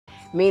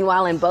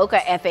Meanwhile, in Boca,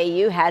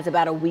 FAU has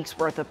about a week's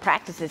worth of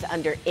practices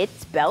under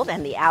its belt,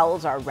 and the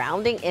Owls are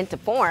rounding into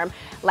form.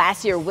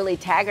 Last year, Willie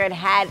Taggart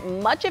had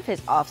much of his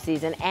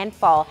offseason and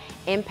fall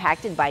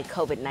impacted by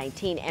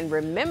COVID-19. And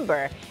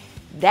remember,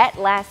 that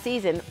last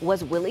season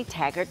was Willie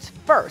Taggart's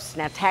first.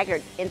 Now,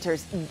 Taggart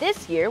enters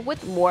this year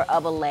with more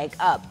of a leg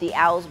up. The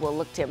Owls will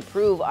look to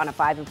improve on a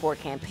 5-4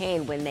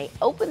 campaign when they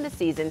open the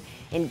season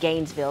in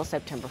Gainesville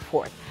September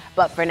 4th.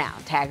 But for now,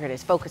 Taggart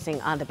is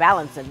focusing on the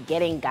balance of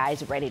getting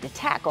guys ready to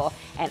tackle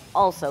and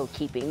also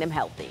keeping them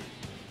healthy.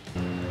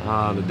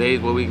 The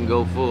days where we can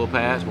go full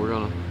pass, we're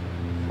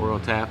gonna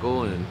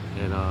tackle and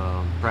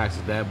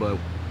practice that. But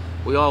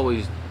we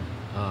always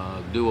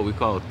do what we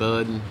call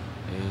thudding,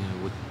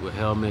 and with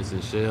helmets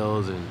and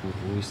shells. And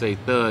when we say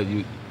thud,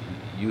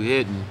 you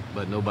hitting,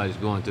 but nobody's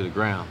going to the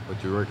ground.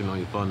 But you're working on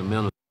your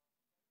fundamentals.